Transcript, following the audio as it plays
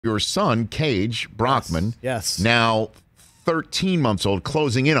your son, Cage Brockman, yes. now 13 months old,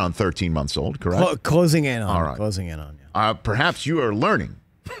 closing in on 13 months old, correct? Closing in on. All right. Closing in on. Yeah. Perhaps you are learning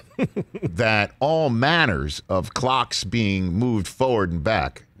that all manners of clocks being moved forward and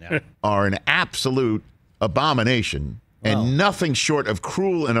back are an absolute abomination and nothing short of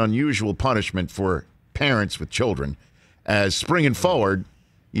cruel and unusual punishment for parents with children. As springing forward,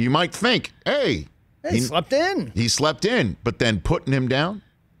 you might think, hey, he slept in. He slept in, but then putting him down.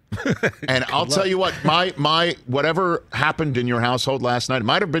 And I'll tell you what, my whatever happened in your household last night, it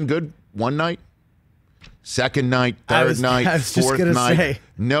might have been good one night, second night, third night, fourth night,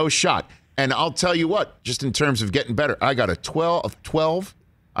 no shot. And I'll tell you what, just in terms of getting better, I got a 12,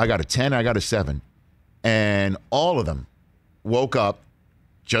 I got a 10, I got a 7. And all of them woke up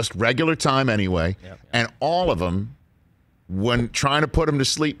just regular time anyway. And all of them, when trying to put them to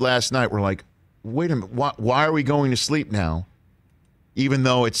sleep last night, were like, wait a minute, why are we going to sleep now? Even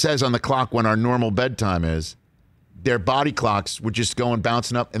though it says on the clock when our normal bedtime is, their body clocks were just going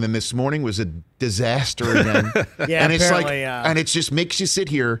bouncing up. And then this morning was a disaster again. And it's like, and it just makes you sit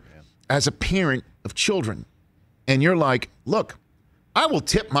here as a parent of children. And you're like, look, I will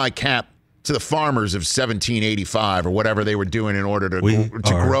tip my cap to the farmers of 1785 or whatever they were doing in order to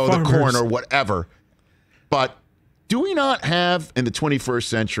grow the corn or whatever. But do we not have in the 21st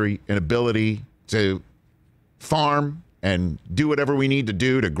century an ability to farm and do whatever we need to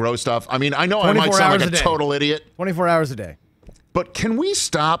do to grow stuff? I mean, I know I might sound like a total idiot. 24 hours a day. But can we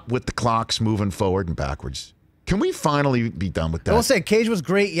stop with the clocks moving forward and backwards? Can we finally be done with that? I will say, Cage was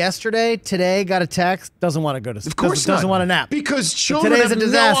great yesterday. Today, got a text, doesn't want to go to sleep. Of course doesn't want to nap. Because children have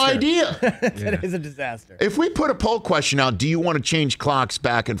no idea. Today's a disaster. If we put a poll question out, do you want to change clocks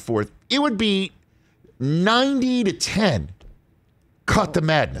back and forth? It would be 90 to 10. Cut the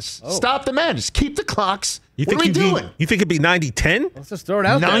madness. Stop the madness. Keep the clocks. What are we doing? You think it'd be 90-10? Let's just throw it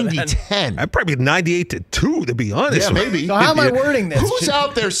out 90-10. I'd probably be 98-2, to be honest. Yeah, maybe. So how am I wording this? Who's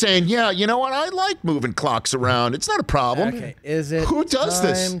out there saying, yeah, you know what? I like moving clocks around. It's not a problem. Okay, is it Who does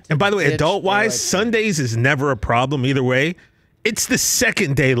this? And by the way, adult-wise, Sundays is never a problem either way. It's the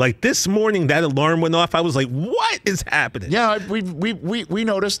second day. Like this morning, that alarm went off. I was like, what is happening? Yeah, we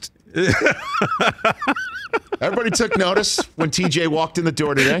noticed. Everybody took notice when TJ walked in the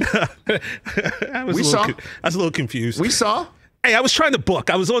door today. I was a little confused. We saw. Hey, I was trying to book.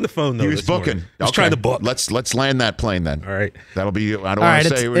 I was on the phone though. He was booking. I was trying to book. Let's land that plane then. All right. That'll be. I don't want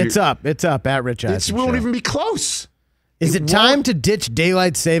to say. It's up. It's up at Rich Eisen. It won't even be close. Is it time to ditch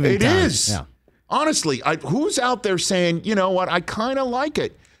daylight saving time? It is. Yeah. Honestly, who's out there saying, you know what? I kind of like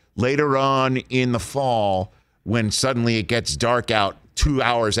it. Later on in the fall, when suddenly it gets dark out 2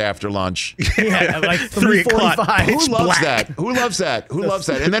 hours after lunch. Yeah, like 3:45. Who loves that? Who loves that? Who loves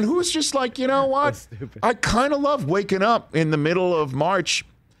that? And then who's just like, you know what? I kind of love waking up in the middle of March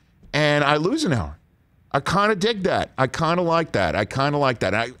and I lose an hour. I kind of dig that. I kind of like that. I kind of like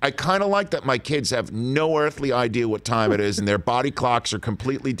that. I kind of like that my kids have no earthly idea what time it is and their body clocks are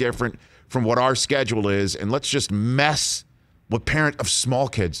completely different from what our schedule is. And let's just mess with parent of small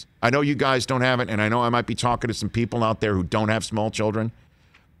kids. I know you guys don't have it, and I know I might be talking to some people out there who don't have small children,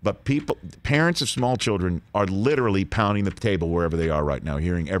 but parents of small children are literally pounding the table wherever they are right now,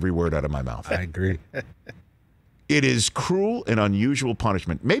 hearing every word out of my mouth. I agree. It is cruel and unusual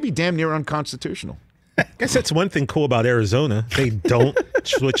punishment, maybe damn near unconstitutional. I guess that's one thing cool about Arizona. They don't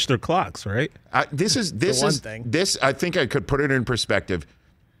switch their clocks, right? This I think I could put it in perspective.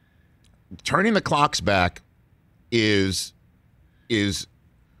 Turning the clocks back is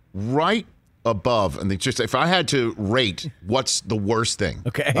right above, and just if I had to rate what's the worst thing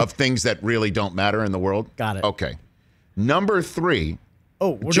of things that really don't matter in the world. Got it. Okay. Number 3.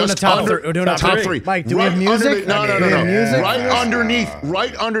 Oh, we're doing a top 3. We're doing a top 3. Mike, do we have music? No. Music?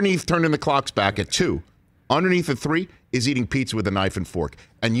 Right underneath turning the clocks back at 2. Underneath at 3 is eating pizza with a knife and fork.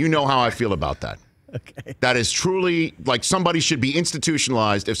 And you know how I feel about that. Okay. That is truly like somebody should be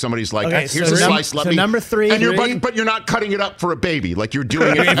institutionalized if somebody's like, here's a slice, let me. Number 3. And but you're not cutting it up for a baby. Like you're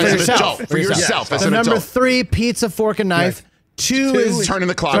doing it as an adult. For yourself as an adult. Number 3, pizza, fork, and knife. 2 is turning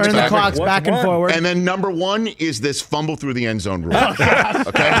the clocks back and forward. And then number 1 is this fumble through the end zone rule.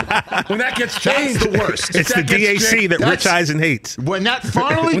 Okay? When that gets changed. That's the worst. It's the DAC that Rich Eisen hates. When that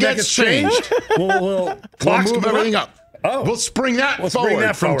finally gets changed, we'll move everything up. Oh. We'll spring that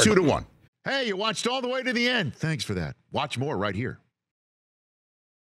forward from 2 to 1. Hey, you watched all the way to the end. Thanks for that. Watch more right here.